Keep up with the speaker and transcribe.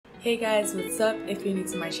Hey guys, what's up? If you're new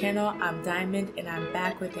to my channel, I'm Diamond and I'm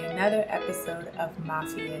back with another episode of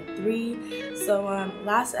Mafia 3. So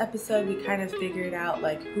last episode we kind of figured out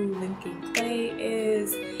like who Lincoln Clay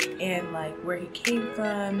is and like where he came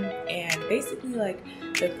from and basically like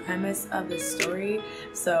the premise of the story.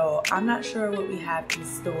 So I'm not sure what we have in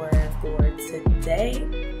store for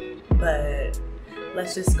today, but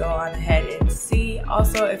let's just go on ahead and see.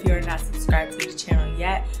 Also, if you're not subscribed to the channel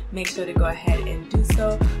yet, make sure to go ahead and do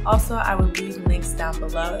so. Also, I will leave links down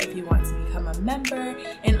below if you want to become a member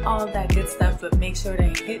and all of that good stuff, but make sure to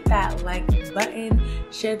hit that like button,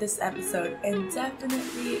 share this episode, and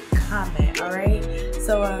definitely comment, alright?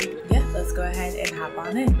 So yeah, let's go ahead and hop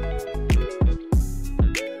on in.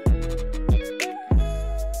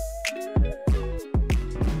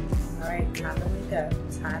 Alright, time to wake up,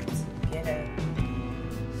 time to get up.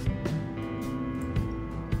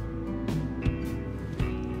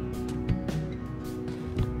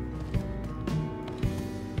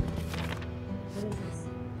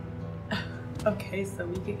 Okay, so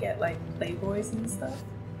we could get like Playboys and stuff.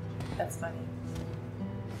 That's funny.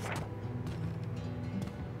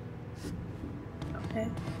 Okay,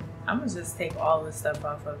 I'm gonna just take all the stuff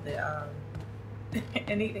off of the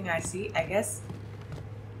anything I see. I guess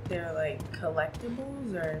they're like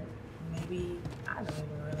collectibles, or maybe I don't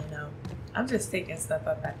even really know. I'm just taking stuff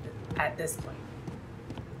up at this point.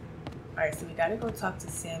 All right, so we gotta go talk to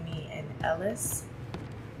Sammy and Ellis.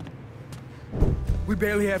 We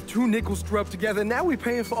barely have 2 nickels to rub together. Now we're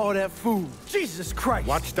paying for all that food. Jesus Christ.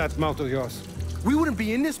 Watch that mouth of yours. We wouldn't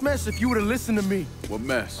be in this mess if you would have listened to me. What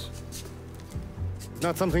mess?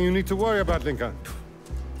 Not something you need to worry about, Lincoln.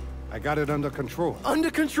 I got it under control.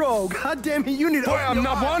 Under control. God damn it, you need to... Boy, I'm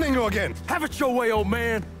not warning you again. Have it your way, old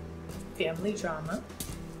man. Family drama.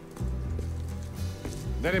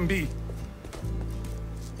 Let him be.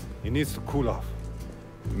 He needs to cool off.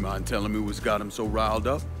 You mind telling me what's got him so riled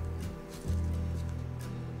up?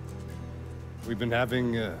 We've been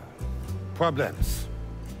having problems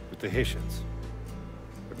with the Haitians.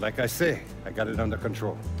 But like I say, I got it under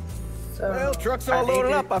control. So, well, truck's all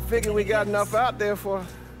loaded up. I figured we got enough out there for...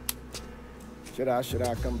 Should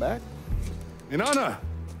I come back? In honor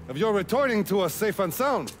of your returning to us safe and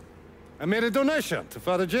sound, I made a donation to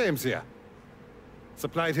Father James here.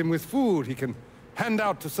 Supplied him with food he can hand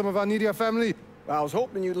out to some of our needier family. Well, I was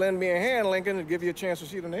hoping you'd lend me a hand, Lincoln, and give you a chance to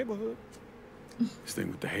see the neighborhood. This thing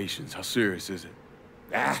with the Haitians, how serious is it?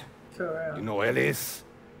 Ah, for real. you know Ellis.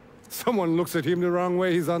 Someone looks at him the wrong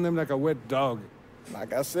way, he's on them like a wet dog.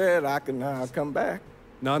 Like I said, I can come back.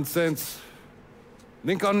 Nonsense.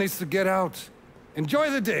 Lincoln needs to get out. Enjoy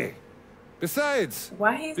the day. Besides,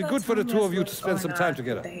 Why be good for the two of you to spend some time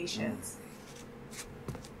together. The Haitians.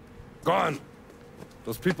 Go on.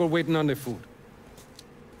 Those people waiting on their food.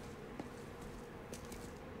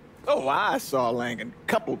 Oh, I saw Lincoln a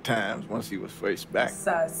couple times once he was first back.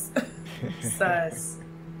 Sus. Sus.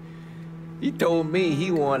 He told me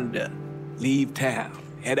he wanted to leave town,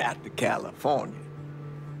 head out to California.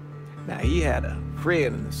 Now, he had a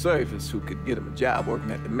friend in the service who could get him a job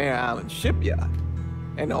working at the Mare Island shipyard.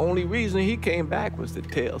 And the only reason he came back was to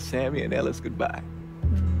tell Sammy and Ellis goodbye.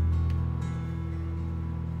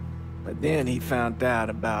 But then he found out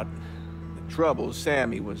about the trouble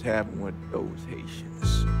Sammy was having with those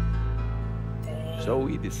Haitians. So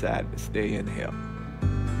he decided to stay and help.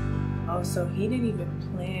 Oh, so he didn't even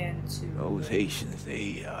plan to... Those Haitians,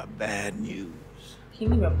 they are bad news. He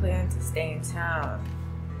didn't even plan to stay in town.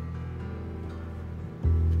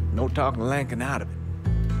 No talking Lincoln out of it.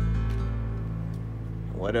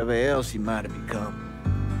 Whatever else he might have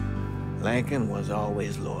become, Lincoln was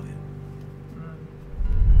always loyal.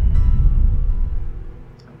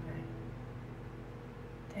 Okay.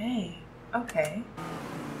 Dang. Okay.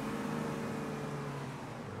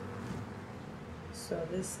 So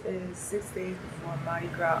this is 6 days before Mardi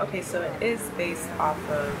Gras. Okay, so it is based off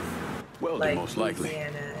of... Well, like, then most likely.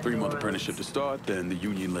 Louisiana and 3-month New apprenticeship to start, then the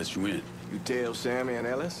union lets you in. You tell Sammy and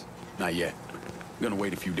Ellis? Not yet. Gonna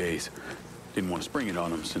wait a few days. Didn't want to spring it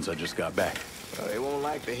on them since I just got back. Well, they won't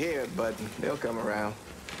like to hear it, but they'll come around.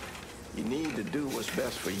 You need to do what's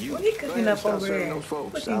best for you. What are you cooking up over serving there? those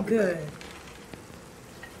folks. Looking good.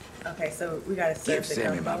 Okay, so we gotta serve Give the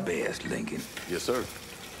Sammy my gumbo. best, Lincoln. Yes, sir.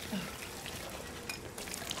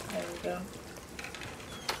 There we go.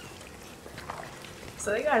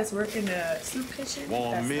 So they got us working the soup kitchen.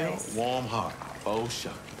 Warm That's meal, nice. warm heart. Oh,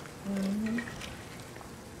 sure.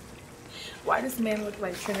 Why does man look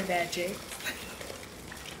like Trinidad Jake?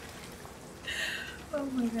 Oh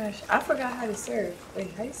my gosh. I forgot how to serve.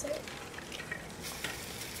 Wait, how do you say it?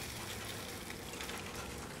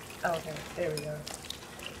 Oh, okay, there we go.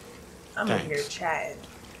 I'm over here chatting.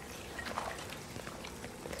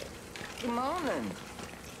 Good morning.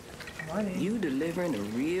 Morning. You delivering a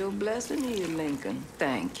real blessing here, Lincoln.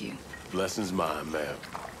 Thank you. Blessing's mine, ma'am.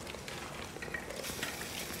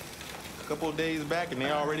 A couple of days back and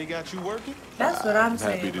they already got you working? That's what I'm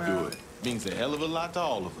saying, Happy to bro. do it. Means a hell of a lot to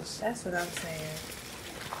all of us. That's what I'm saying.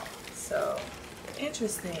 So,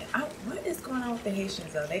 interesting. What is going on with the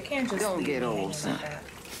Haitians, though? They can't just Don't leave get me old, hanging son. like that.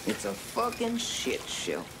 It's a fucking shit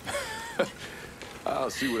show.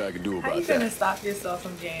 I'll see what I can do How about you gonna that. stop yourself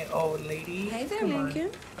from getting old, lady? Hey there, Come on.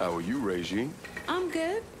 Lincoln. How are you, Regine? I'm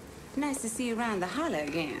good. Nice to see you around the holler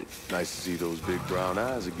again. Nice to see those big brown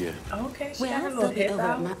eyes again. Okay, she got Well, her little they'll be hip over at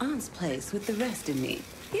out. my aunt's place with the rest of me.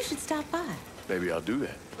 You should stop by. Maybe I'll do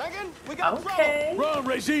that. Lincoln, we got Okay. Run,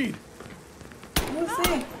 Regine! We'll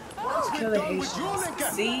see. Kill the Haitians.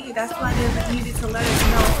 See, that's why they needed to let us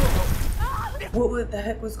know what the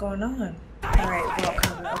heck was going on. All right, well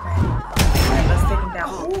covered. Okay. All right, let's take him down.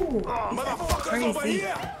 Ooh, he's acting crazy.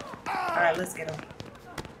 All right, let's get him.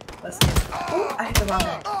 Let's get him. Ooh, I hit the wrong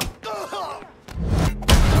guy.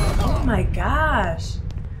 Oh my gosh.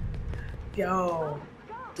 Yo.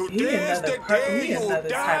 He another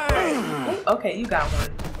type of. Ooh, okay, you got one.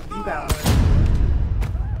 You got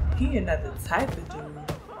one. He another type of dude.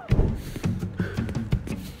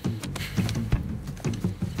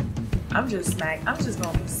 I'm just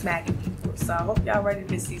gonna be smacking people. So I hope y'all ready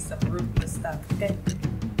to see some ruthless stuff. Okay.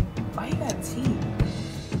 Why you got teeth?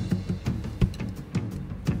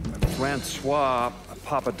 Francois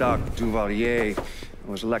Papadoc Duvalier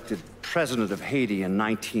was elected president of Haiti in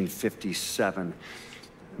 1957.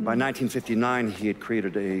 By 1959, he had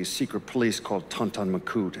created a secret police called Tonton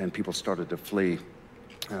Macoute, and people started to flee.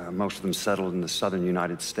 Most of them settled in the southern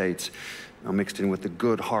United States. Now, mixed in with the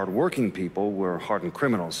good, hard-working people were hardened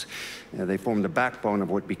criminals. They formed the backbone of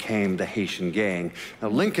what became the Haitian gang. Now,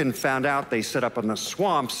 Lincoln found out they set up in the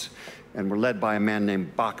swamps and were led by a man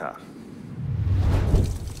named Baca.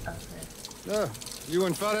 Yeah, you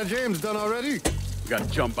and Father James done already? We got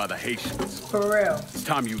jumped by the Haitians. For real. It's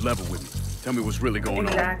time you level with me. Tell me what's really going on.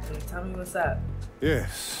 Exactly. Tell me what's up.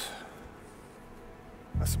 Yes.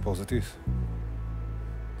 I suppose it is.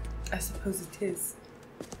 I suppose it is.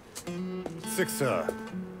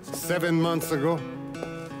 7 months ago,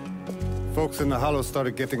 folks in the Hollow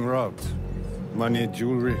started getting robbed. Money,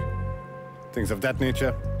 jewelry, things of that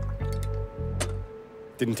nature.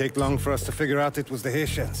 Didn't take long for us to figure out it was the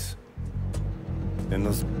Haitians. Then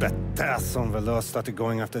those bâtards en velours started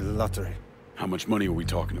going after the lottery. How much money are we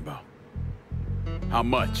talking about? How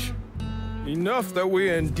much? Enough that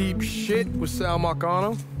we're in deep shit with Sal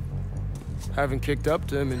Marcano. Haven't kicked up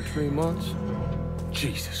to him in 3 months.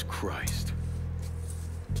 Jesus Christ.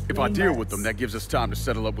 If I deal with them, that gives us time to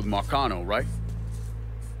settle up with Marcano, right?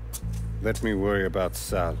 Let me worry about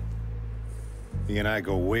Sal. He and I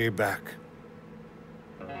go way back.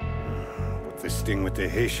 But this thing with the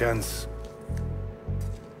Haitians,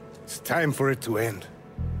 it's time for it to end.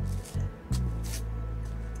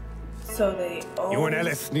 So they You and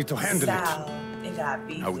Ellis need to handle Sal and got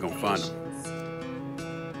beef. How we gonna find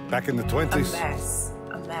them? Back in the A 20s, mess.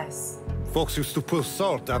 A mess. folks used to pull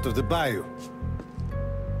salt out of the bayou.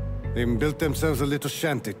 They even built themselves a little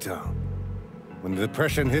shanty town. When the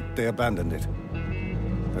Depression hit, they abandoned it.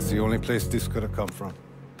 That's the only place this could have come from.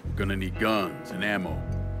 We're gonna need guns and ammo.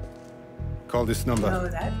 Call this number. No,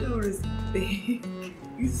 that dude is big.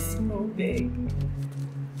 He's so big.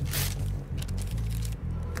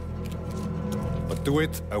 But do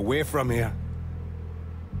it away from here.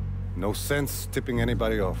 No sense tipping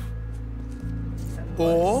anybody off.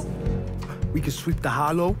 Or we could sweep the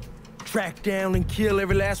Hollow, track down and kill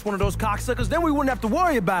every last one of those cocksuckers, then we wouldn't have to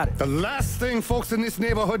worry about it. The last thing folks in this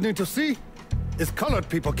neighborhood need to see is colored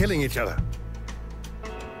people killing each other.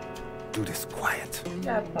 Do this quiet. You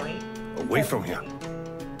got a point. Away from here.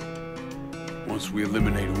 Once we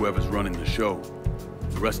eliminate whoever's running the show,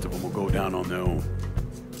 the rest of them will go down on their own.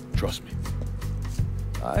 Trust me.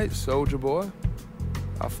 All right, soldier boy.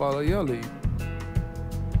 I'll follow your lead.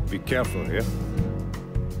 Be careful here.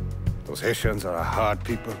 Those Haitians are a hard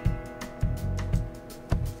people.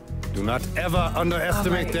 Do not ever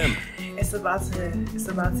underestimate them. It's about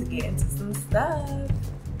to get into some stuff.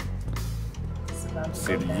 It's about to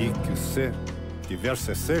C'est go lui down. qui sait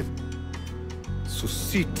diverser celles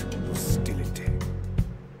suscite hostilité.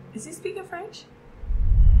 Is he speaking French?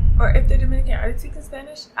 Or if they're Dominican, are they speaking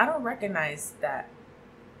Spanish? I don't recognize that.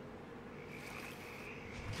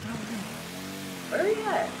 I don't know. Where are you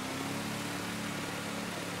at?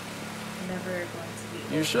 Never going to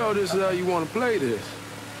be. You sure this is how you want to play this?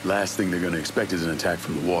 Last thing they're gonna expect is an attack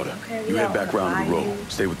from the water. Okay, You we head out back on round the the road. bayou.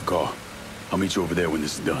 Stay with the car. I'll meet you over there when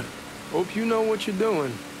this is done. Hope you know what you're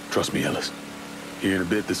doing. Trust me, Ellis. Here in a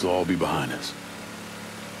bit, this will all be behind us.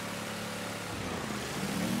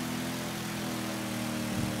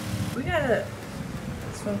 We gotta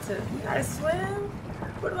swim?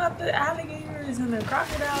 What about the alligators and the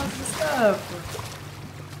crocodiles and stuff?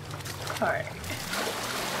 Alright.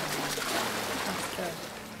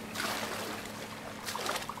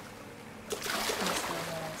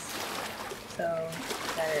 So,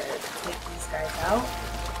 gotta take these guys out.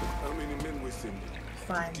 How many men with him?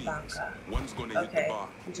 Find Baka. One's gonna hit the bar.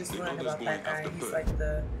 We just learned about that guy. He's like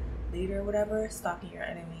the leader or whatever. Stalking your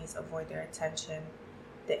enemies, avoid their attention.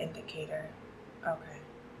 The indicator. Okay.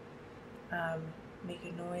 Make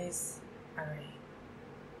a noise. Alright.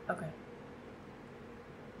 Okay.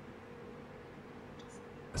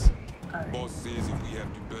 Alright. Boss says if we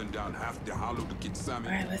have to burn down half the hollow to get Sammy,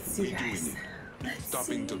 alright, let's see, guys.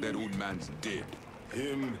 Stopping till that old man's dead.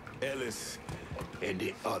 Him, Ellis, and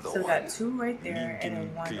the other one. So we got two right there and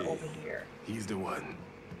then one over here. He's the one.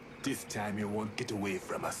 This time he won't get away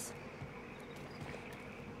from us.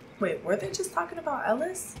 Wait, were they just talking about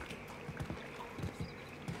Ellis?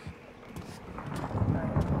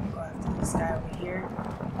 Alright, we'll go after this guy over here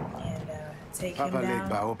and take him down.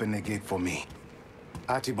 Papa Legba, open the gate for me.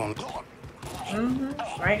 Archibald.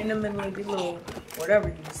 Right in the middle of the little whatever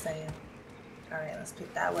you were saying. Alright, let's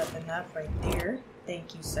pick that weapon up right there.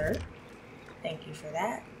 Thank you, sir. Thank you for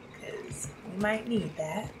that, because we might need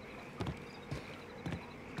that.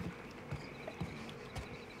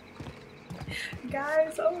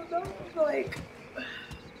 Guys, oh no, like,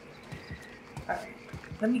 alright,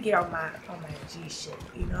 let me get on my G shit,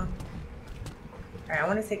 you know? Alright, I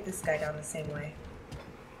want to take this guy down the same way.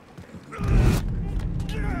 There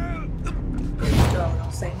you go,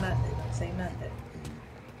 don't say nothing, don't say nothing.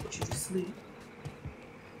 Put you to sleep.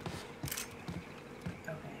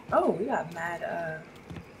 Okay, oh, we got mad,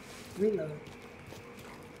 reload.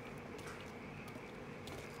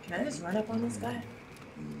 Can I just run up on this guy?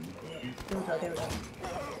 Yeah, there we go, there we go.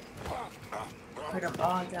 Put them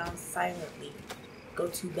all down silently. Go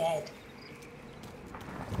to bed.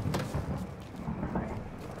 Alright.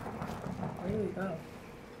 Where do we go?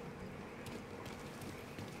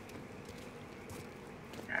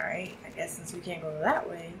 Alright, I guess since we can't go that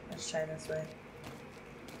way, let's try this way.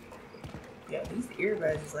 Yo, these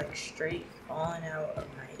earbuds is like straight falling out of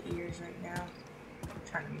my ears right now. I'm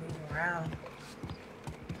trying to move around.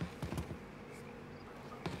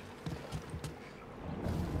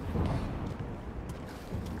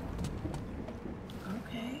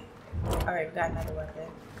 Alright, we got another weapon.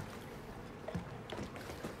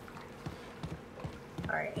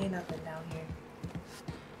 Alright, ain't nothing down here.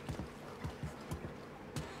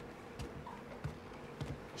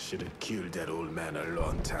 Should have killed that old man a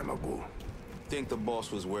long time ago. Think the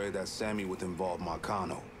boss was worried that Sammy would involve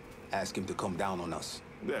Marcano. Ask him to come down on us.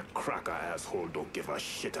 That cracker asshole don't give a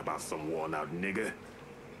shit about some worn-out nigga.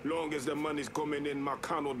 Long as the money's coming in,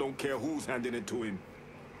 Marcano don't care who's handing it to him.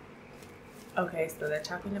 Okay, so they're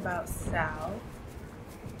talking about Sal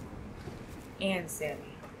and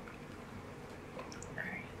Sammy.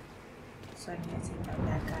 Alright. So I need to take out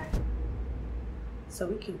that guy. So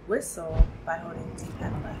we can whistle by holding the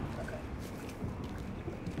D-pad left. Okay.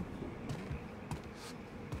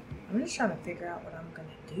 I'm just trying to figure out what I'm gonna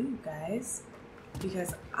do, guys.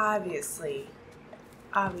 Because obviously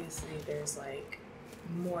there's like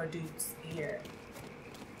more dudes here.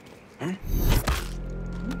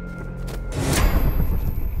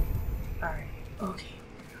 Alright, okay.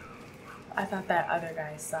 I thought that other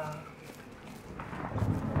guy saw.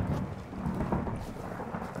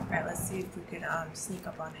 Alright, let's see if we can sneak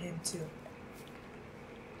up on him too.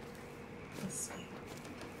 Let's see.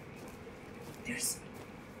 There's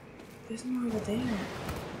more over there.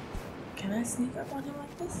 Can I sneak up on him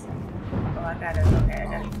like this? Oh, I got it. Okay, I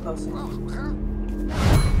got it closer.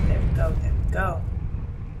 There we go, there we go.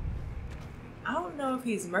 I don't know if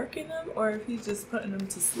he's murking him or if he's just putting him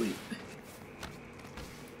to sleep.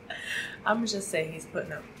 I'm gonna just say he's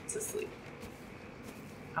putting him to sleep.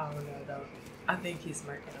 I don't know though. I think he's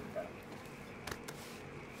murking him though.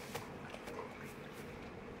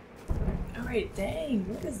 Alright, dang,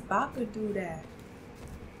 where does Baka do that?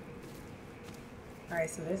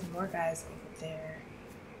 Alright, so there's more guys over there.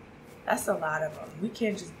 That's a lot of them. We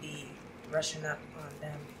can't just be rushing up on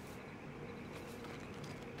them.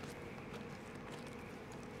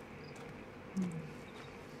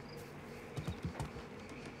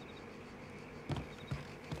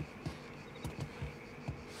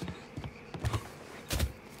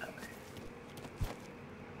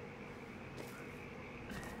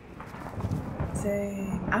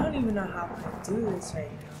 Dang, I don't even know how I'm gonna do this right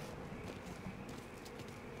now.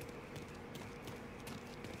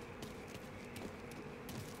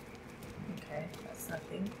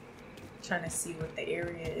 nothing. Trying to see what the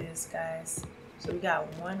area is, guys. So we got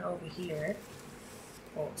one over here.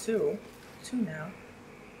 Well, two now.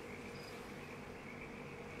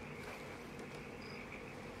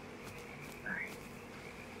 All right.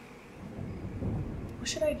 What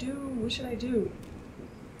should I do? What should I do?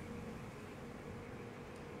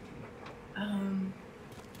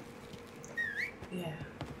 Yeah.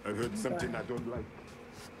 I heard something I don't like.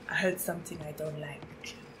 I heard something I don't like.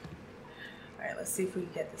 Alright, let's see if we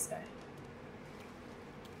can get this guy.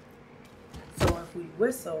 So if we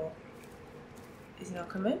whistle, is he gonna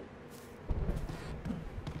come in?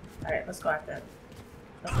 Alright, let's go after him.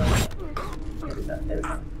 Let's go after him. There we go, there we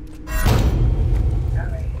go.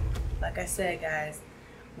 Alright. Like I said, guys,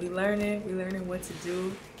 we learning what to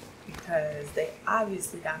do because they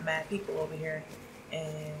obviously got mad people over here.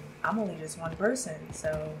 And I'm only just one person,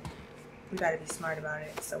 so we gotta be smart about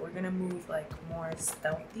it. So we're gonna move like more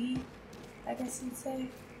stealthy, I guess you'd say.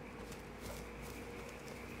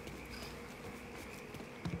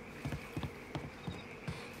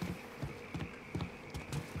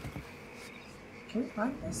 Can we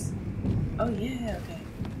climb this? Oh yeah, okay.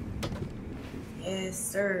 Yes,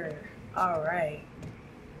 sir. All right.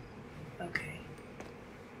 Okay.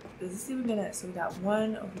 Let's see what we're gonna. So we got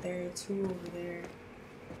one over there, two over there.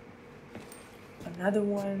 Another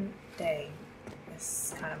one. Dang,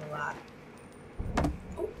 that's kind of a lot.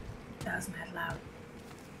 Oh, that was mad loud.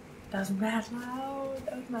 That was mad loud.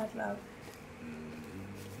 That was mad loud.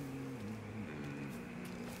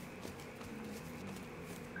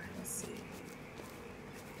 Alright, let's see.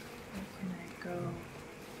 Where can I go?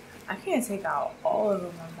 I can't take out all of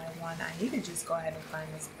them one by one. I need to just go ahead and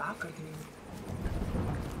find this Baka dude.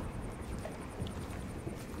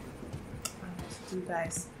 I don't know what to do,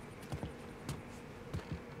 guys.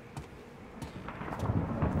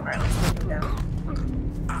 Alright, let's take him down.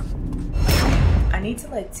 I need to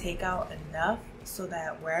like take out enough so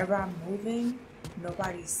that wherever I'm moving,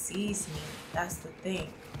 nobody sees me. That's the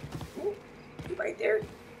thing. Ooh, he right there.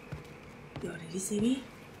 Yo, did he see me?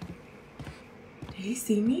 Did he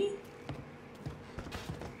see me?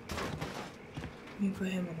 Let me put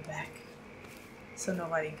him in the back so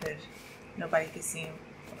nobody could see him.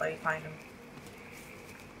 Nobody find him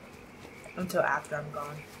until after I'm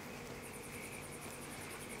gone.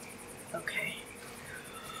 Okay.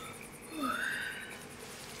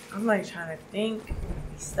 I'm like trying to think, be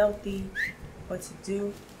stealthy, what to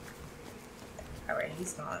do. Alright,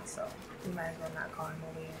 he's gone, so we might as well not call him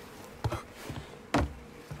over here.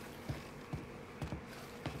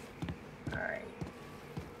 Alright.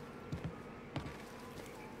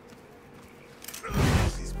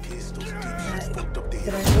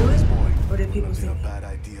 Did I do it? Or did people see me?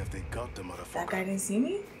 That guy didn't see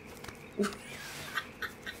me?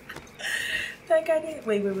 That guy didn't.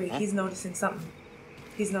 Wait. He's noticing something.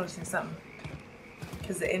 He's noticing something.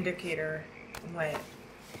 Because the indicator went.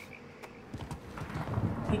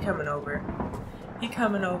 He coming over. He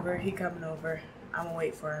coming over. I'm gonna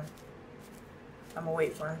wait for him.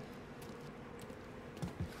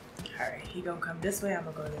 Alright, he gonna come this way. I'm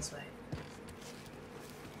gonna go this way.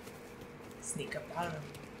 Sneak up on him.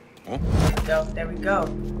 There we go.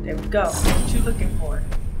 What you looking for?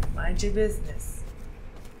 Mind your business.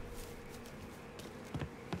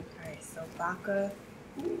 So Baka.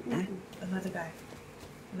 Ooh. Another guy.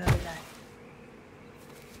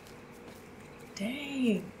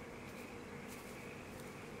 Dang.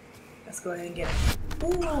 Let's go ahead and get him.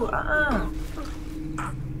 Ooh,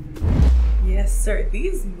 Yes, sir.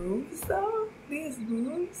 These moves, though.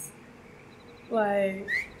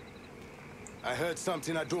 Like. I heard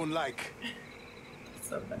something I don't like.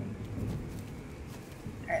 So funny.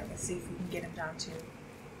 Alright, let's see if we can get him down too.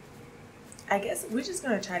 I guess we're just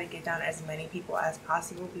gonna try to get down as many people as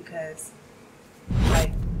possible because,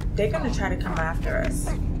 like, they're gonna try to come after us.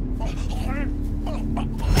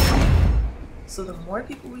 So the more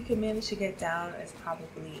people we can manage to get down is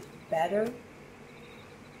probably better.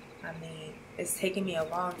 I mean, it's taking me a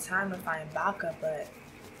long time to find Baka, but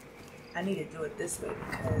I need to do it this way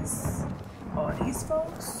because all these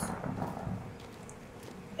folks.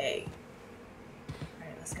 Hey.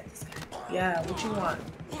 Alright, let's get this guy. Yeah, what you want?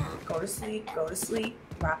 Go to sleep,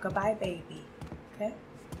 rock-a-bye baby. Okay?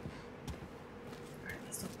 Alright,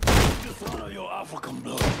 let's do it. Dishonor your African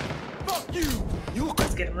blood. Fuck you!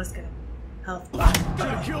 Let's get him. Health block.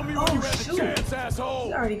 Kill me when you have a chance, asshole.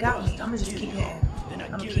 He already got me. I'm gonna just keep hitting.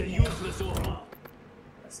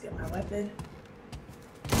 Let's get my weapon.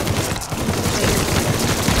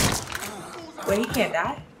 Wait, he can't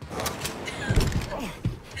die?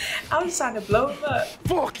 I was trying to blow him up.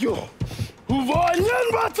 Fuck you!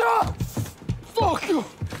 Fuck you!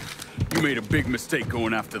 You made a big mistake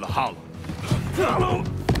going after the Hollow. Hollow?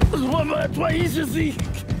 Toi ici,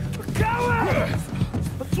 coward!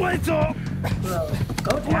 Toi, toi! Bro,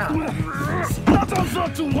 go down.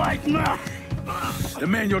 Attention to white man! The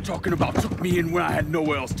man you're talking about took me in when I had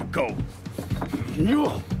nowhere else to go.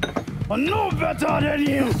 You are no better than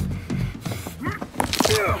him!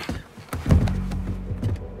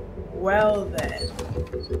 Well then.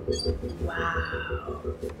 Wow.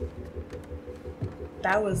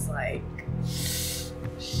 That was like,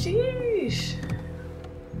 sheesh.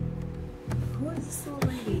 Who is this little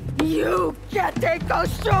lady? You can't take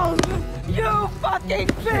those stones! You fucking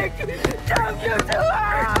pig! Damn you to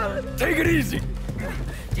hell! Take it easy!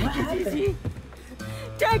 Take it easy!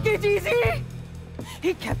 Take it easy!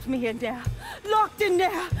 He kept me in there, locked in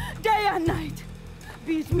there, day and night.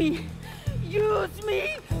 Beat me, use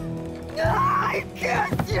me. I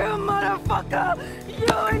can't, you motherfucker! You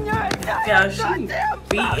and your entire goddamn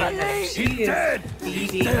family! She is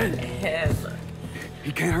beating him.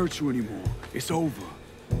 He can't hurt you anymore. It's over.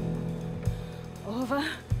 Over?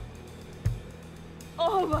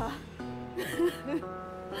 Over!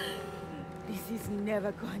 This is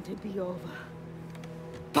never going to be over.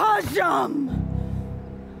 Pajam!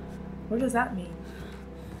 What does that mean?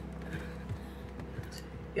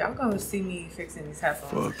 Y'all gonna see me fixing these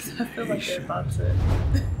headphones. I feel like they're about to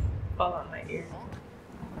fall on my ear.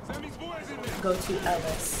 Go to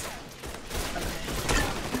Ellis. Okay.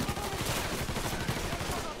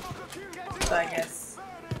 So I guess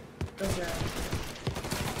those are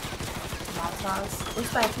Molotovs.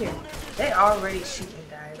 What's back here? They already shooting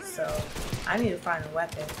guys, so I need to find a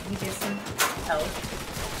weapon. Let me get some health.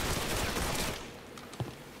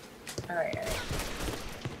 Alright.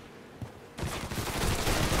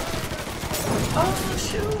 Oh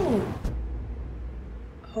shoot!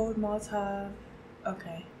 Hold Molotov.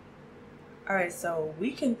 Okay. Alright, so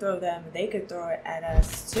we can throw them, they could throw it at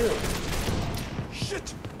us too.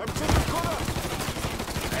 Shit! I'm taking cover!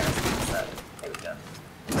 Alright, let's get this up. There we go.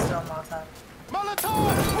 Let's throw a Molotov. Molotov!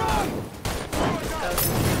 Run!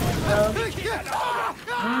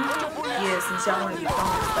 Yeah, since y'all want to be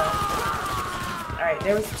throwing stuff. Alright,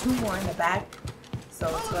 there was 2 more in the back, so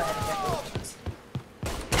let's go ahead and get those ones.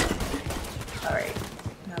 Alright,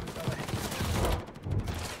 now we go back.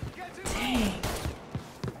 Dang.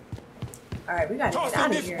 Alright, we gotta get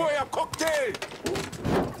out of here. Boy a cocktail!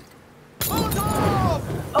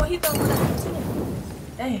 Oh, he threw one at him too.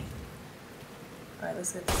 Dang. Alright,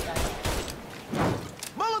 let's get this guy.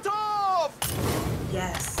 Molotov!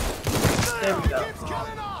 Yes. There we go.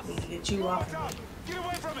 We can get you off of me. Get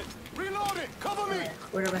away from it! Reload it! Cover me!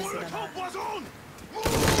 Where the rest of them at? Was on!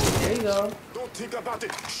 There you go. Don't think about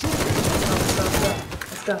it. Shoot it!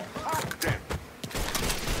 Let's go.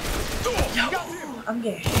 Yo, I'm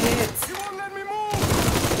getting hit. You won't let me move!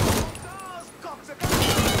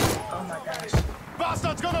 Oh my gosh.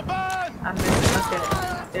 Bastard's gonna burn! I missed it. Let's get it.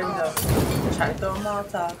 There we go. Try to throw a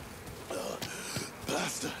Molotov.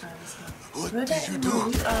 Bastard. What did you do?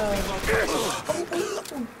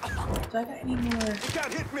 Do I got any more? You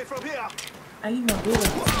can't hit me from here! I need more bullets.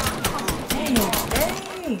 Dang,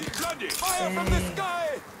 dang. Fire from the sky!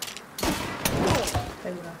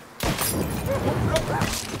 There we go.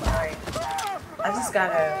 Alright. I just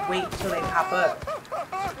gotta wait till they pop up.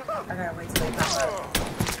 I gotta wait till they pop up.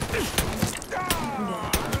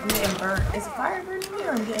 I'm getting burnt. Is the fire burning me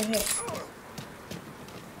or I'm getting hit?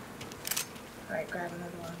 Alright, grab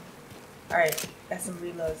another one. Alright, got some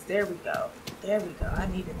reloads. There we go. There we go. I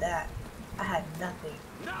needed that. I had nothing.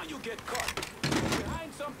 Now you get caught!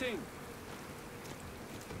 Behind something!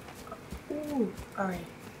 Ooh, alright.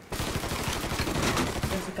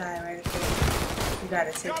 There's a guy right up there. You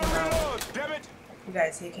gotta take him out. You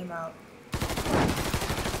gotta take him out.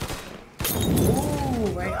 Ooh,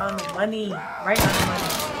 right on the money. Right on the money.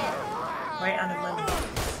 Right on the money.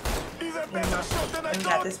 Hit him up. And we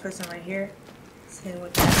got this person right here. Let's hit him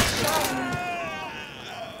with that.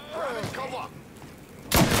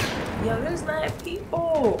 Yo, there's mad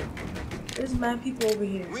people. There's mad people over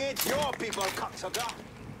here. We ain't your people, cocksucker.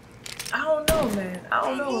 I don't know, man. I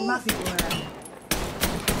don't know where my people are at.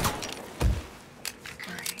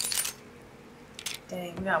 Alright.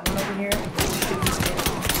 Dang, we got one over here.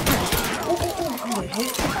 Oh, I'm getting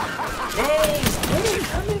hit. Dang, where are they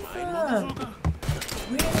coming from?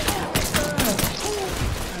 Where are they coming from?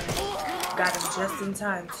 Alright. Got him just in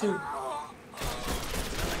time, too.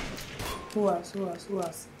 Who else? Who else? Who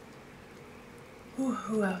else?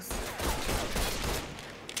 Who else?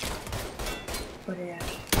 Where they at?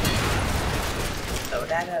 Throw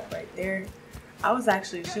that up right there. I was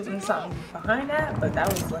actually shooting something behind that, but that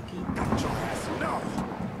was lucky.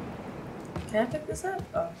 Can I pick this up?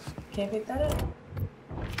 Oh. Can't pick that up.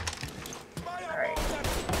 Alright.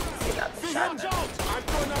 Take out the shotgun.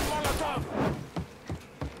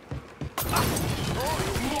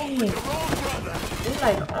 Dang. They're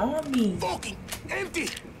like on me. Empty!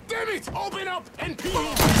 Damn it! Open up and pee!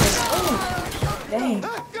 Oh, dang.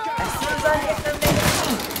 As soon as I hit them, they hit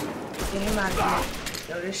me. Get him out of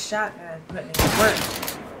here. Yo, this shotgun putting it to work.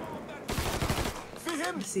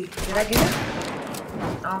 Let's see. Did I get him?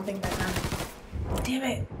 I don't think that time. Damn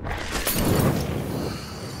it.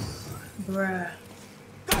 Bruh.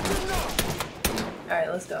 Alright,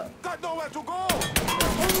 let's go. Got nowhere to go! Oh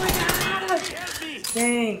my gosh!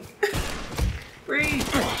 Dang. Breathe.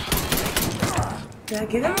 Did I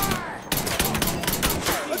get him?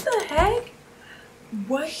 What the heck?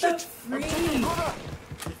 What the freak?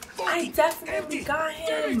 I definitely got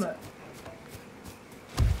him.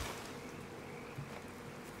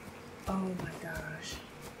 Oh my gosh.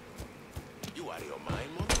 You out of your mind,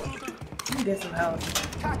 motherfucker? Let me get some help.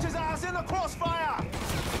 Catch his ass in the crossfire!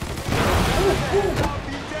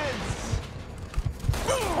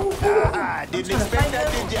 Didn't expect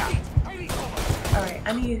that, did ya? Alright,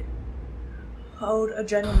 I need hold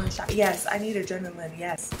adrenaline shot. Yes, I need adrenaline.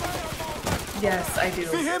 Yes. Yes, I do.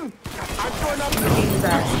 See him? I'm going up.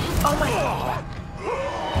 Oh my god.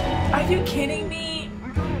 Are you kidding me?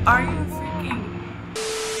 Are you freaking?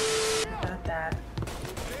 Not that.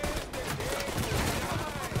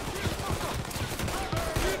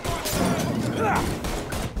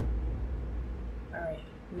 Alright,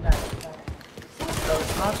 we got it. So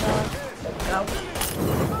small time. There we go.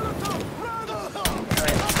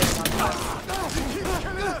 Alright, let's get one more.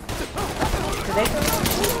 Did they come?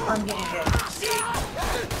 I'm getting hit.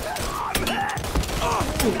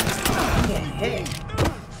 Ooh, I'm getting hit.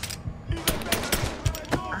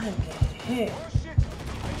 I'm getting hit.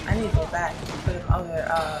 I need to go back for them other,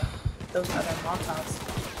 those other Molotovs.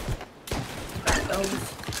 Got those.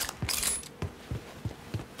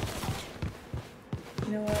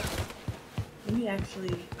 You know what? Let me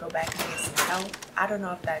actually go back and get some health. I don't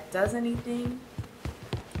know if that does anything,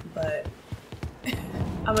 but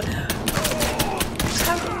I'm gonna.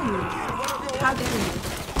 How dare you? How dare you?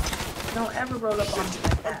 Don't ever roll up on me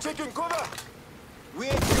like that. I'm taking cover. We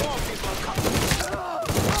ain't your people coming. There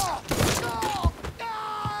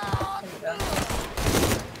you go.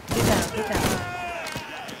 Get down, get down.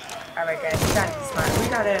 Alright guys, we gotta be smart. We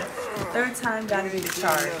gotta, third time gotta be the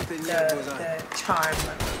charm. The charm.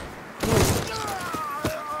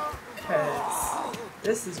 Because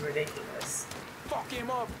this is ridiculous. Fuck him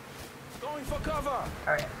up. Going for cover.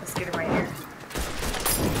 Alright, let's get him right here.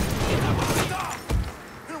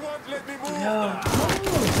 He won't let me move. No.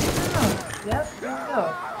 Oh, yep, there we go.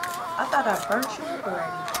 I thought I burnt you up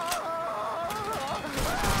already.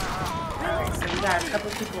 Alright, so we got a couple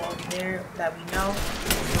people over there that we know.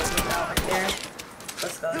 Over there.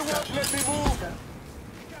 Let's go, let's go. Let's go.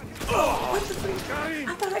 Oh, what the freak? I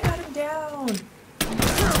thought I got him down.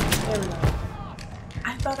 There we go.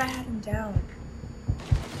 I thought I had him down.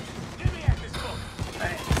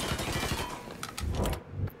 Alright.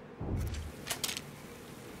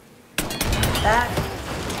 That.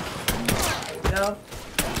 There we go.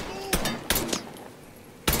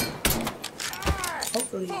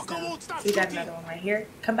 Hopefully he's down. We got another one right here.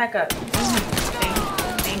 Come back up.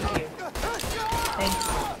 Thank you. Thank you.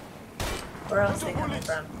 Where else they coming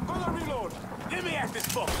from? Let me ask this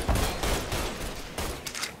fuck.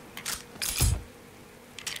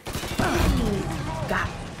 Got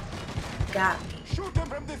me. Got me. Shoot him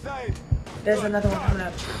from this side. There's another one coming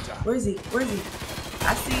up. Where is he? Where is he?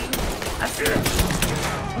 I see you. I see you.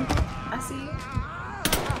 I see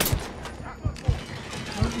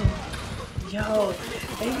you. Yo,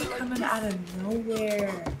 they be coming out of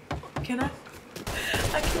nowhere. Can I? I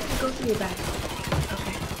can't go through your back.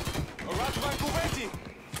 Okay.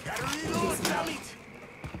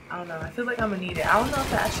 I don't know. I feel like I'm gonna need it. I don't know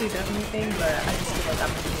if it actually does anything, but I just feel like I'm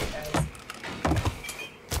gonna need it, guys.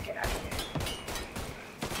 Get out of here.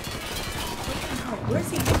 Where's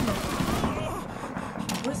he going?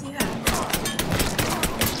 Where's he at?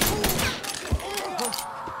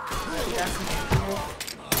 We got some here.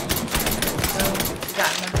 So, we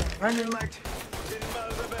got another running.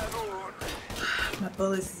 My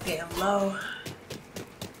bullets is getting low.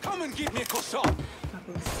 Come and give me a close up. My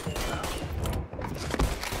bullets is getting low.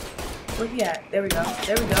 Where he at? There we go.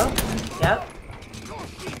 There we go. Yep.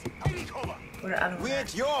 Where the other one? We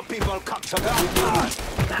ain't your people, cocksucker.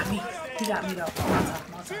 He got me. He got me though.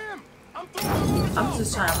 I'm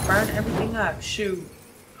just trying to burn everything up. Shoot.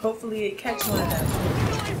 Hopefully it catch one of them.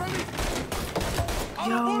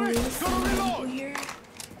 Yo, there's so many people here.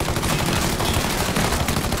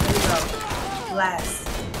 There we go. Blast.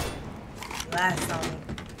 blast on me.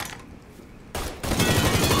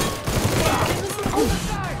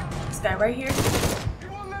 This guy right here.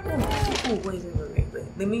 Ooh, wait.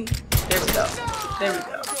 Let me. There we go. There we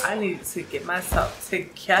go. I need to get myself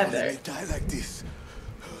together. Die like this.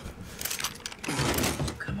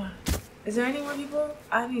 Come on. Is there any more people?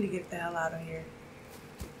 I need to get the hell out of here.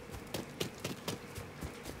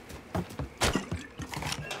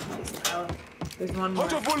 There's one more.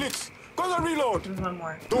 Hold your bullets. Go and reload. There's one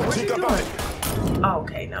more. Don't think about it. Oh,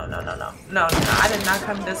 okay. No. I did not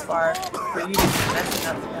come this far for you to be messing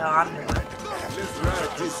up the hell I'm doing. Let's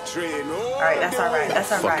ride this train. Alright, that's alright.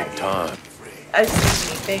 That's alright. Time. Excuse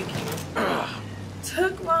me. Thank you.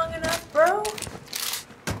 Took long enough, bro.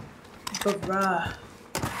 But bruh.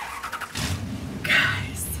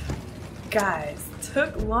 Guys,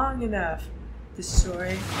 took long enough.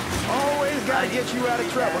 Destroy. Always gotta get you out of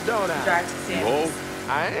trouble, don't I? Drive to San Oh,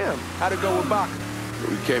 I am. How'd it go with Baka?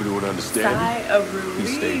 we came to an understanding. Sigh of relief.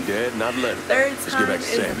 He stayed dead, not let him. Third Let's time get back to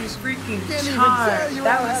is Sammy's. the freaking Can't even charm. tell you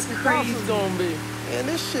That how was happy crazy. Baka's gonna be. Man,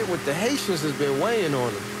 this shit with the Haitians has been weighing on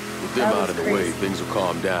him. With them out of the way, things will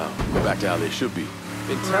calm down. Go back to how they should be.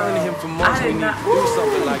 Been telling him for months we need to do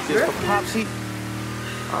something like this for Pops.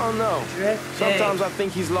 I don't know. Sometimes I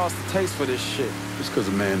think he's lost the taste for this shit. Just because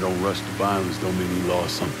a man don't rush to violence don't mean he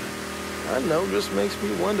lost something. I know, just makes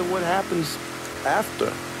me wonder what happens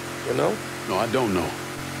after, you know? No, I don't know.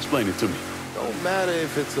 Explain it to me. Don't matter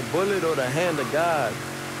if it's a bullet or the hand of God.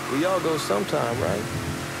 We all go sometime, right?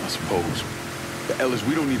 I suppose. But Ellis,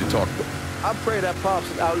 we don't need to talk about. I pray that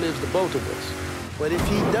Pops outlives the both of us. But if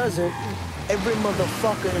he doesn't, every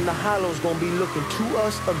motherfucker in the hollow's gonna be looking to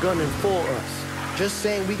us or gunning for us. Just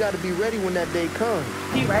saying we gotta be ready when that day comes.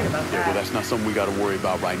 He right about that. Yeah, well, that's not something we gotta worry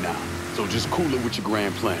about right now. So just cool it with your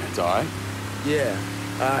grand plans, all right? Yeah,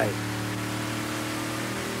 all right.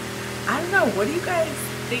 I don't know. What do you guys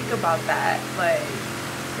think about that? Like,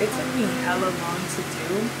 it took me hella long to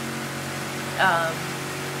do.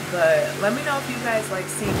 But let me know if you guys like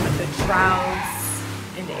seeing like the trials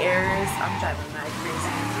and errors. I'm driving mad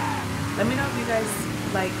crazy. Let me know if you guys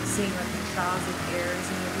like seeing like the trials and errors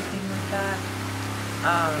and everything like that.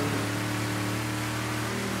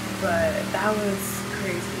 But that was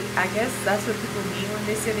crazy. I guess that's what people mean when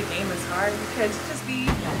they say the game is hard, because you just be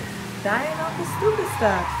dying off the stupid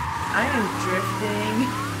stuff. I am drifting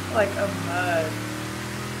like a mug.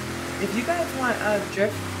 If you guys want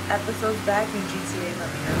drift episodes back in GTA, let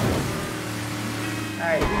me know.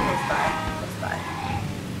 Alright, we close by. Close by.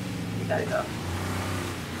 We gotta go.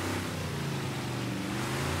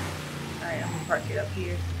 Alright, I'm gonna park it up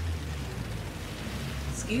here.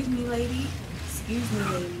 Excuse me, lady. Excuse me,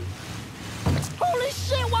 lady. Holy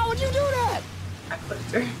shit, why would you do that? I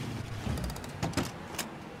clicked her.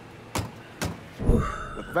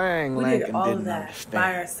 The thing We did Lincoln all of didn't that understand,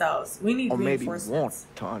 by ourselves. We need or maybe reinforcements.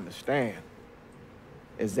 want to understand,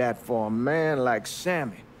 is that for a man like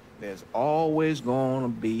Sammy, there's always gonna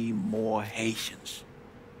be more Haitians.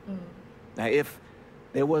 Now, if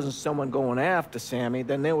there wasn't someone going after Sammy,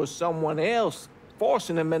 then there was someone else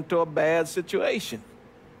forcing him into a bad situation.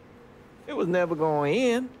 It was never going to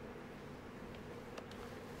end.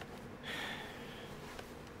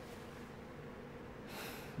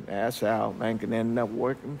 That's how Lincoln ended up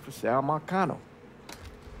working for Sal Marcano.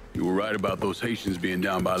 You were right about those Haitians being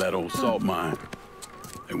down by that old salt mine.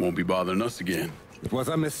 They won't be bothering us again. It was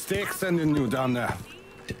a mistake sending you down there.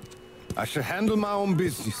 I should handle my own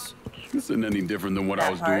business. This isn't any different than what I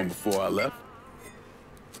was doing before I left.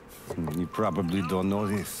 You probably don't know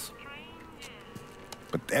this.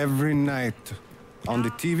 But every night on the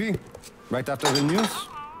TV, right after the news,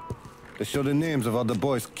 they show the names of all the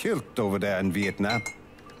boys killed over there in Vietnam.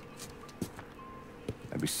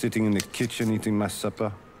 I'd be sitting in the kitchen eating my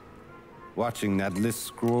supper, watching that list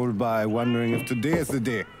scroll by, wondering if today is the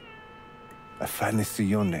day I finally see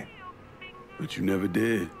your name. But you never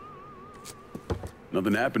did.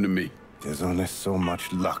 Nothing happened to me. There's only so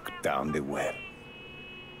much luck down the well.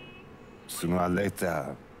 Sooner or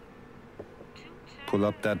later, pull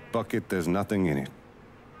up that bucket, there's nothing in it.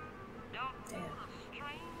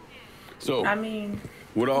 So, I mean,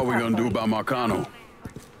 what are we gonna do about Marcano?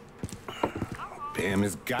 Pay him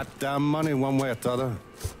his goddamn money one way or the other.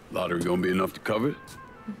 Lottery gonna be enough to cover it?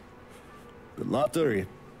 The lottery?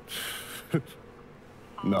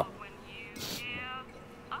 No.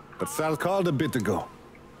 But Sal called a bit ago.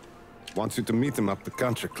 Wants you to meet him up the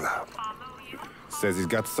country club. Says he's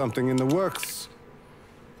got something in the works.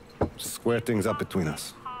 Square things up between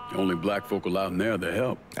us. The only black folk allowed in there to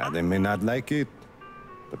help. They may not like it,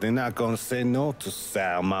 but they're not gonna say no to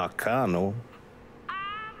Sal Marcano.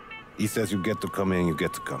 He says you get to come in, you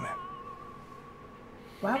get to come in.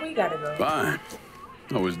 Why we gotta go? Fine.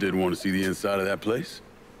 I always did want to see the inside of that place.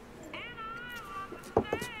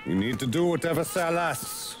 You need to do whatever Sal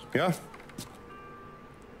asks, yeah?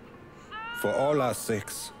 For all our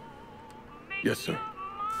sakes. Yes, sir.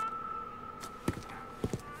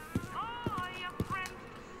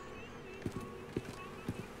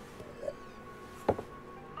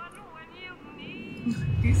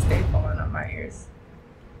 You stay falling on my ears.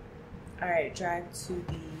 Alright, drive to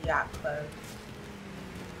the yacht club.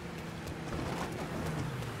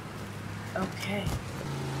 Okay.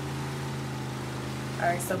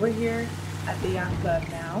 Alright, so we're here at the yacht club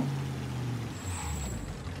now.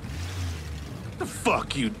 The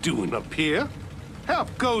fuck you doing up here?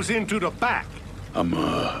 Help goes into the back. I'm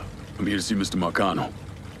here to see Mr. Marcano.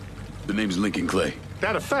 The name's Lincoln Clay.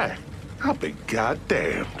 That a fact? I'll be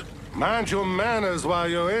goddamned. Mind your manners while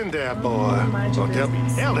you're in there, boy. Or there'll be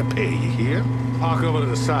hell to pay you here. Park over to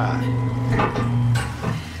the side.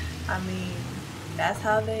 I mean, that's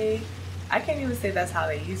how they... I can't even say that's how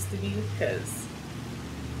they used to be, because...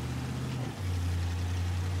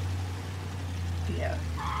 Yeah.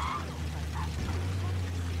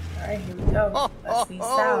 Alright, here we go. Let's see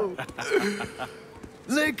Sal.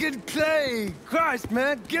 Lincoln Clay! Christ,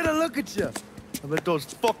 man, get a look at you. I bet those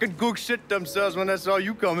fucking gooks shit themselves when they saw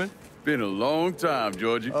you coming. Been a long time,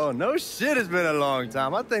 Georgie. Oh, no shit, it's been a long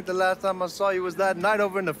time. I think the last time I saw you was that night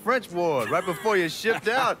over in the French ward, right before you shipped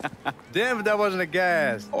out. Damn if that wasn't a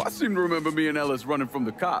gas. Oh, I seem to remember me and Ellis running from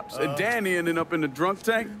the cops. And Danny ending up in the drunk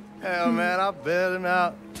tank. Hell, man, I bailed him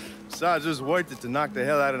out. Besides, just worth it to knock the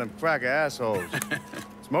hell out of them cracker assholes.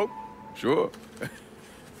 Smoke? Sure.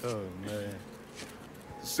 Oh, man.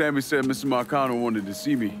 Sammy said Mr. Marcano wanted to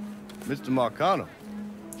see me. Mr. Marcano?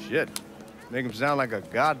 Shit. Make him sound like a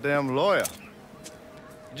goddamn lawyer.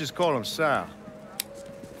 You just call him Sal.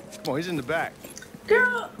 Come on, he's in the back.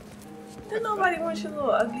 Girl, did nobody want your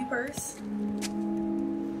little ugly purse?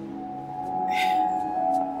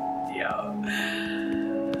 Yo.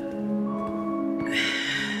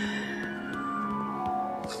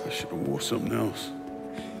 I should have wore something else.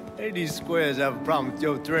 Hey, these squares have a problem with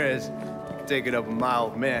your threads. You can take it up with my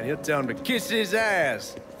old man. He'll tell him to kiss his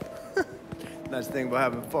ass. Nice thing about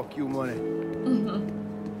having fuck you money.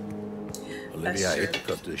 Olivia, I hate to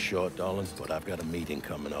cut this short, darling, but I've got a meeting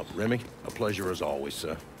coming up. Remy, a pleasure as always,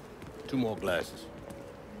 sir. 2 more glasses.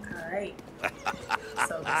 Alright.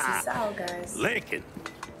 So this is Sal, guys. Lincoln,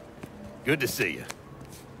 good to see you.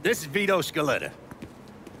 This is Vito Scaletta.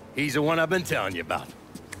 He's the one I've been telling you about.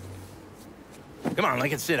 Come on,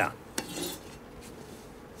 Lincoln, sit down.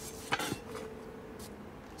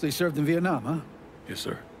 So you served in Vietnam, huh? Yes,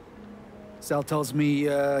 sir. Sal tells me you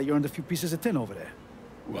earned a few pieces of tin over there.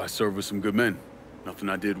 Well, I served with some good men. Nothing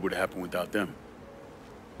I did would have happened without them.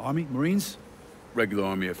 Army? Marines? Regular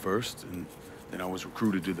Army at first, and then I was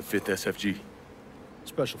recruited to the 5th SFG.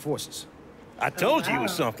 Special Forces. I told you it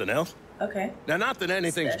was something else. Okay. Now, not that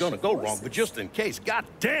anything's gonna go wrong, but just in case,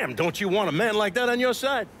 goddamn, don't you want a man like that on your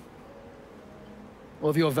side? Well,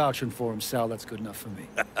 if you're vouching for him, Sal, that's good enough for me.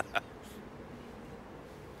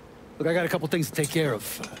 Look, I got a couple things to take care of.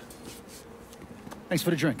 Thanks for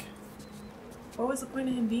the drink. What was the point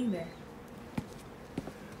of him being there?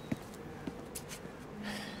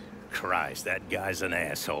 Christ, that guy's an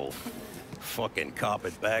asshole. Fucking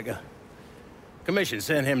carpetbagger. Commission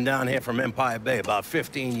sent him down here from Empire Bay about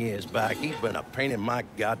 15 years back. He's been a pain in my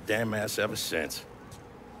goddamn ass ever since.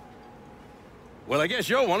 Well, I guess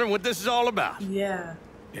you're wondering what this is all about. Yeah.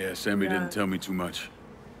 Yeah, Sammy didn't tell me too much.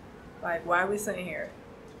 Like, why are we sitting here?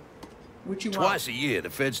 What you want? Twice a year,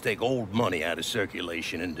 the feds take old money out of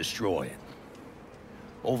circulation and destroy it.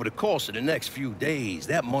 Over the course of the next few days,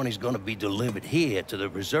 that money's gonna be delivered here to the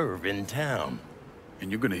reserve in town.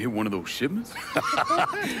 And you're gonna hit one of those shipments?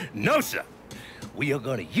 No, sir. We are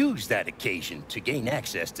gonna use that occasion to gain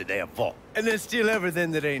access to their vault. And then steal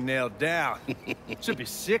everything that ain't nailed down. Should be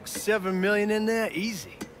 6, 7 million in there,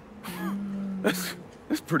 easy.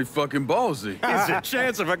 That's pretty fucking ballsy. It's a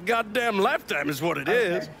chance of a goddamn lifetime is what it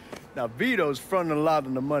is. Now, Vito's fronting a lot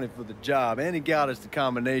of the money for the job, and he got us the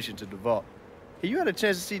combination to the vault. Hey, you had a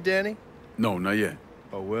chance to see Danny? No, not yet.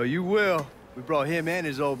 Oh, well, you will. We brought him and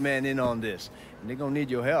his old man in on this, and they're gonna need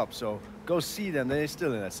your help, so go see them. They're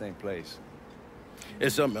still in that same place.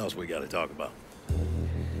 There's something else we gotta talk about.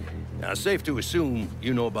 Now, it's safe to assume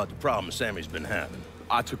you know about the problem Sammy's been having.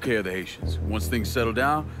 I took care of the Haitians. Once things settle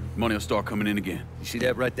down, money will start coming in again. You see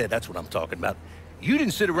that right there? That's what I'm talking about. You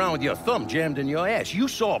didn't sit around with your thumb jammed in your ass. You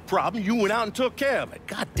saw a problem, you went out and took care of it.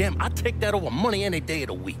 Goddamn, I'd take that over money any day of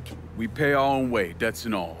the week. We pay our own way, debts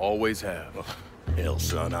and all. Always have. Oh, hell,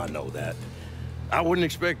 son, I know that. I wouldn't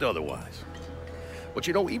expect otherwise. But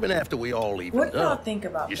you know, even after we all evened What do y'all up, think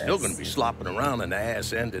about you're this? still gonna be slopping around in the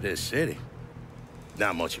ass end of this city.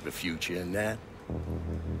 Not much of a future in that.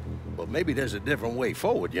 But maybe there's a different way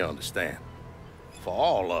forward, you understand? For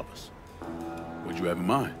all of us. What'd you have in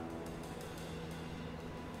mind?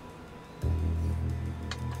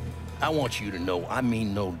 I want you to know I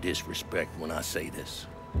mean no disrespect when I say this.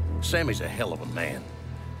 Sammy's a hell of a man,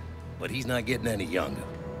 but he's not getting any younger.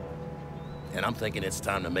 And I'm thinking it's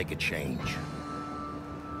time to make a change.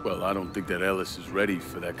 Well, I don't think that Ellis is ready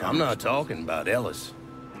for that kind I'm not talking about Ellis.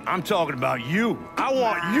 I'm talking about you. I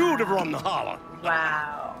want you to run the holler.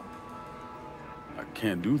 Wow. I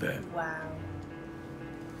can't do that. Wow.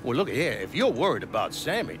 Well, look here, if you're worried about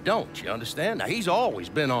Sammy, don't, you understand? Now, he's always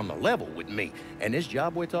been on the level with me. And this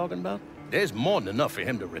job we're talking about, there's more than enough for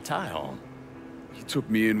him to retire on. He took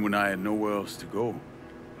me in when I had nowhere else to go.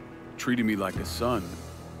 Treated me like a son.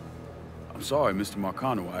 I'm sorry, Mr.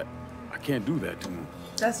 Marcano. I can't do that to him.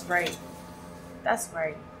 That's right. That's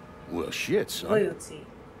right. Well, shit, son. Loyalty.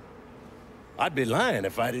 I'd be lying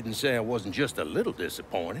if I didn't say I wasn't just a little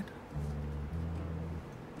disappointed.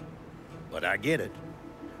 But I get it.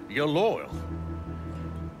 You're loyal.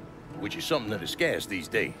 Which is something that is scarce these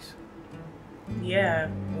days. Yeah,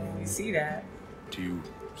 we see that. Do you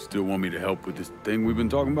still want me to help with this thing we've been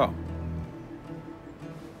talking about?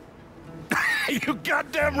 You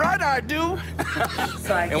goddamn right I do.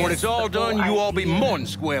 So I and when it's all done, you all be idea- more than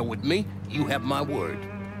square with me. You have my word.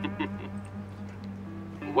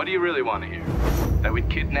 What do you really want to hear? That we'd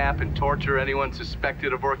kidnap and torture anyone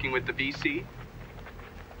suspected of working with the VC?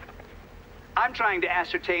 I'm trying to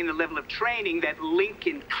ascertain the level of training that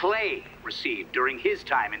Lincoln Clay received during his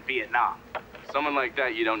time in Vietnam. Someone like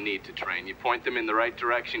that you don't need to train. You point them in the right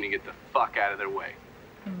direction and get the fuck out of their way.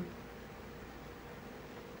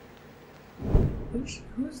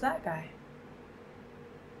 Who's that guy?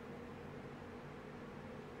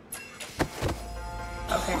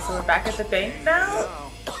 Okay, so we're back at the bank now?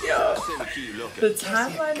 Yo, the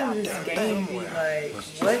timeline of this game be like,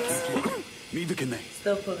 what? Neither can they.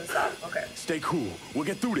 Still pull this off, okay. Stay cool. We'll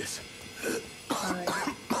get through this. Alright.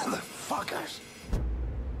 Motherfuckers.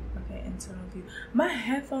 Okay, internal view. My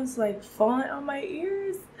headphones like falling on my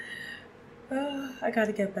ears. I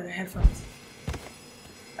gotta get better headphones.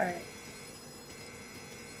 Alright.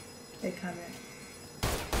 They coming.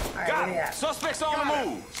 Alright, where they at? Suspects on the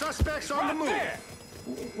move. Suspects on the move.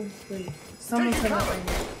 Ooh, wait. Someone's coming up right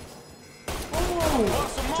here.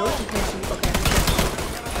 Oh, Georgia can shoot. Okay.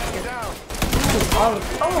 Get down. Ooh, all of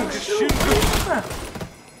them. Oh, shoot.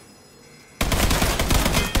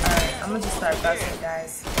 Alright, I'm gonna just start busting,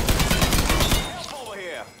 guys. Over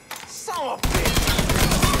here. Son of a bitch.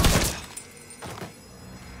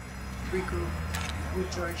 Regroup with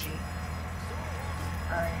Georgie.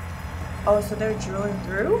 Alright. Oh, so they're drilling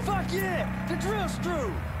through? Fuck yeah! The drill's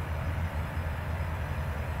through!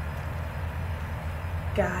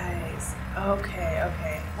 Guys.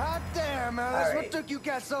 Okay. Hot damn, Alice. All right. What took you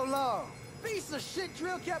guys so long? Piece of shit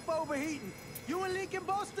drill kept overheating. You and Lincoln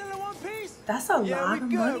both still in one piece? That's a Yeah, lot we of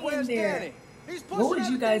good. money in Where's there. Danny? He's What would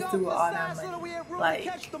pushing you guys everything do with off all the that side so that we money? have room Like, to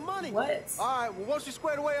catch the money. what? All right, well, once you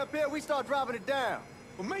square away up here, we start dropping it down.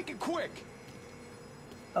 Well, make it quick.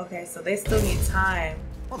 Okay, so they still need time.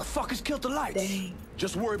 Motherfuckers killed the lights. Dang.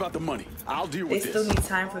 Just worry about the money. I'll deal They with still this. need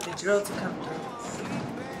time for the drill to come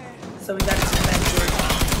through. So we gotta defend Georgia.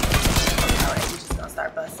 Alright, we're just gonna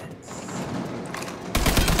start busting.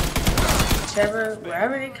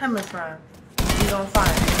 Wherever they coming from, we gonna find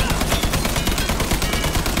it.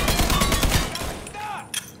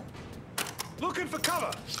 Looking for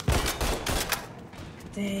cover.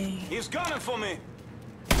 Dang. He's gunning for me.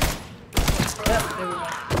 Yep, there we go.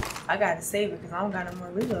 I gotta save it because I don't got no more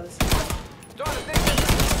reloads.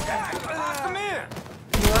 Come here.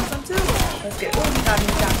 You want some too? Let's get. Oh, he got me.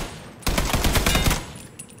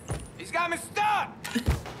 He's got me stuck.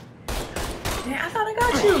 Man, I thought I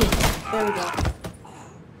got you. There we go.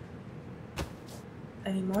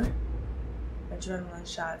 Any more? Adrenaline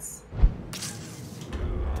shots.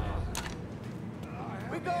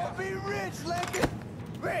 We gonna be rich, Lincoln.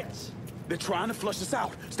 Rich. They're trying to flush us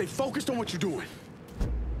out. Stay focused on what you're doing.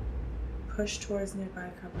 Push towards nearby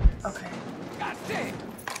cover. Okay. God damn. You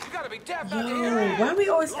gotta be deaf out Yo, here. why we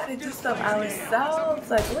always gotta do stuff ourselves?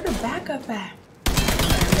 Like, where the backup at?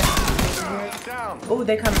 Oh,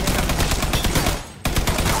 they coming.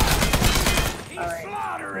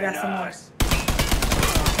 Alright, we got some more.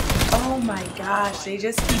 Oh my gosh, they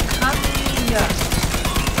just keep coming.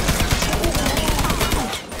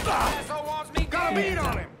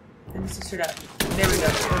 Let me switch it up. There we go.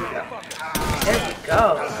 There we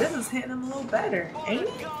go. This is hitting them a little better, ain't it?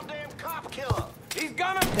 He's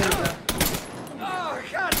gunning. There we go. Oh,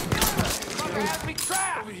 God! Fucker has me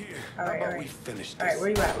trapped! Over here. All right, How about all right. we finish this? All right, where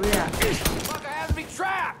you at? Where you at? Fucker has me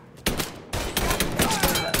trapped!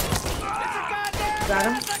 Got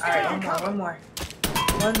him? All right, one more.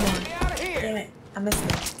 Damn it, I missed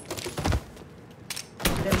it.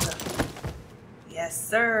 There we go. Yes,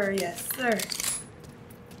 sir. Yes, sir.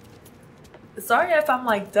 Sorry if I'm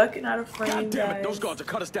like ducking out of frame, God damn it, guys. those guards will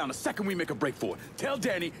cut us down the second we make a break for it. Tell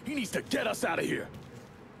Danny he needs to get us out of here.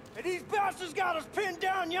 Hey, these bastards got us pinned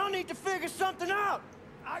down. Y'all need to figure something out.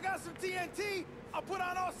 I got some TNT. I'll put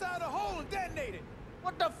on our side of the hole and detonate it.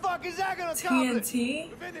 What the fuck is that gonna accomplish? TNT?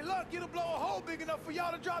 With any luck, it'll blow a hole big enough for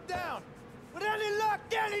y'all to drop down. With any luck,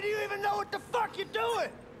 Danny, do you even know what the fuck you're doing?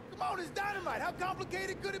 Come on, it's dynamite. How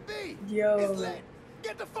complicated could it be? Yo. It's lit.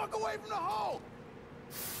 Get the fuck away from the hole.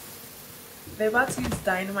 They about to use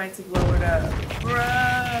dynamite to blow it up.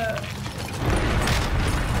 Bruh.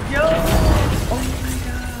 Yo. Oh my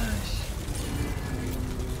gosh.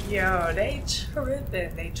 Yo, they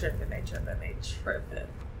tripping. They tripping.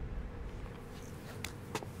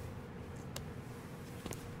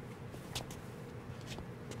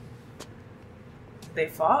 They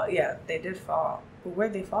fall? Yeah, they did fall. But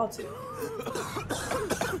where'd they fall to?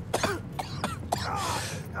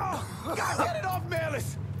 God, get it off,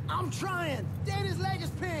 Melis! I'm trying. Danny's leg is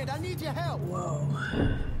pinned. I need your help. Whoa.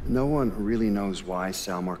 No one really knows why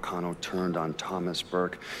Sal Marcano turned on Thomas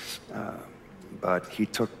Burke, but he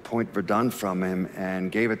took Point Verdun from him and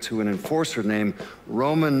gave it to an enforcer named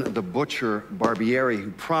Roman the Butcher Barbieri,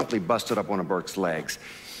 who promptly busted up one of Burke's legs.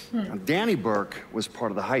 Now, Danny Burke was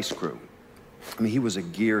part of the heist crew. I mean, he was a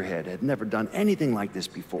gearhead, had never done anything like this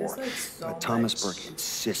before. But Thomas Burke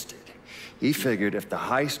insisted. He figured if the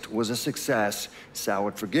heist was a success, Sal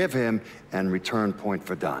would forgive him and return Point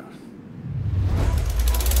Verdun.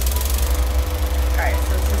 Alright,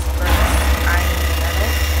 so this is for iron and metal.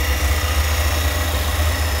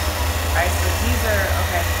 Alright, so these are,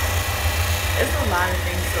 okay. There's a lot of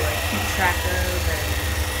things to like keep track of and,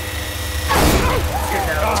 you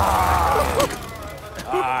know.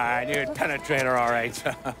 Alright, you're a penetrator, alright.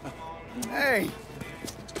 Hey!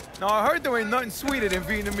 No, I heard there ain't nothing sweeter than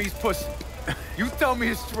Vietnamese pussy. You tell me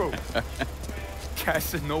it's true.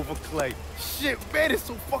 Casanova Clay. Shit, man, it's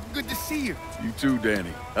so fucking good to see you. You too,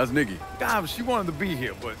 Danny. How's Nikki? Damn, she wanted to be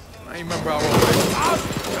here, but I ain't remember how old it is. Oh,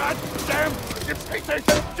 God damn! You piece of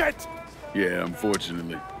shit! Yeah,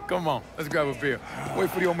 unfortunately. Come on, let's grab a beer. Wait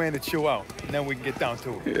for the old man to chill out, and then we can get down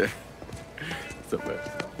to it. Yeah. What's up, man?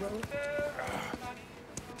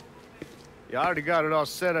 You already got it all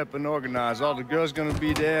set up and organized. All the girls gonna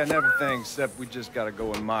be there and everything, except we just gotta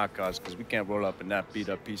go in my cars, because we can't roll up in that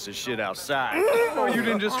beat-up piece of shit outside. Oh, you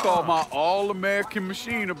didn't just call my all-American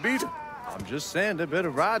machine a beater. I'm just saying, there are better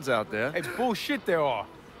rides out there. Hey, bullshit there are.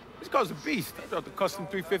 This car's a beast. I dropped the custom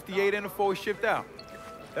 358 in before we shipped out.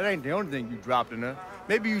 That ain't the only thing you dropped in her.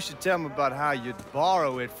 Maybe you should tell them about how you'd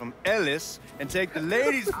borrow it from Ellis and take the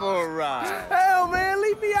ladies for a ride. Hell, man,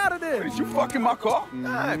 leave me out of this. Did you fucking my car?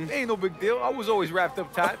 Nah, ain't no big deal. I was always wrapped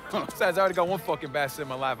up tight. Besides, I already got one fucking bastard in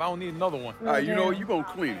my life. I don't need another one. All right, you know what? You gonna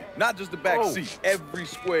clean it. Not just the back seat, every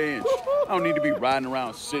square inch. I don't need to be riding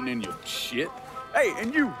around sitting in your shit. Hey,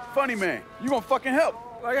 and you, funny man, you gonna fucking help.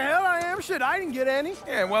 Like hell I am. Shit, I didn't get any.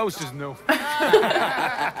 Yeah, well, it's just new.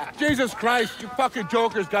 Jesus Christ, you fucking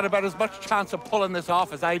jokers got about as much chance of pulling this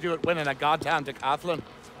off as I do at winning a goddamn decathlon.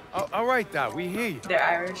 All right, Dad, we hear you. They're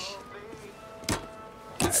Irish.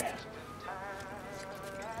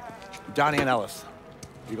 Danny and Ellis,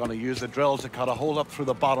 you're gonna use the drill to cut a hole up through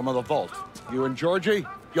the bottom of the vault. You and Georgie,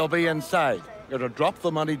 you'll be inside. You're to drop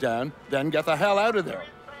the money down, then get the hell out of there.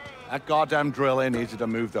 That goddamn drill ain't easy to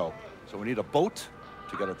move, though. So we need a boat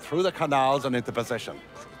to get it through the canals and into position.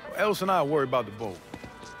 Ellis and I worry about the boat.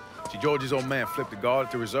 See, Georgie's old man flipped the guard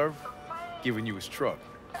at the reserve, giving you his truck.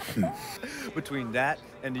 Between that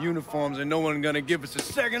and the uniforms, and no one gonna give us a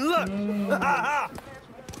second look.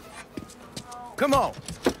 Come on,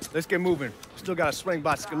 let's get moving. Still gotta swing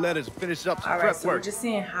by Skelettas and finish up some prep so work. we're just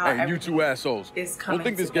seeing how Hey, you two assholes. is coming Don't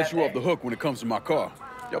think this gets you off the hook when it comes to my car.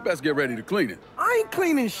 Y'all best get ready to clean it. I ain't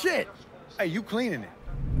cleaning shit. Hey, you cleaning it.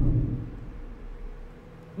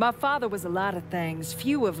 My father was a lot of things,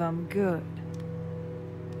 few of them good.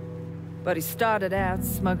 But he started out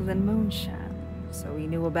smuggling moonshine, so he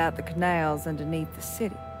knew about the canals underneath the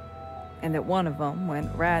city, and that one of them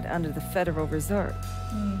went right under the Federal Reserve.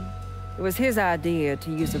 It was his idea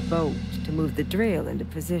to use a boat to move the drill into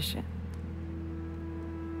position.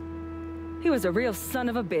 He was a real son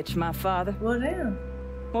of a bitch, my father. Well, damn.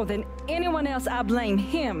 More than anyone else, I blame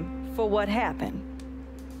him for what happened.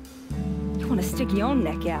 You want to stick your own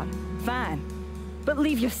neck out? Fine. But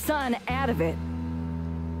leave your son out of it.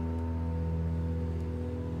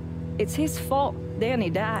 It's his fault. Danny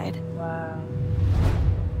died. Wow.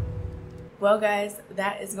 Well guys,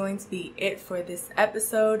 that is going to be it for this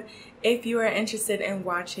episode. If you are interested in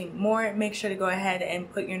watching more, make sure to go ahead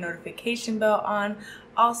and put your notification bell on.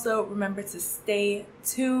 Also, remember to stay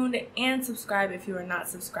tuned and subscribe if you are not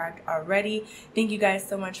subscribed already. Thank you guys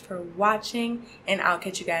so much for watching, and I'll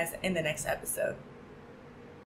catch you guys in the next episode.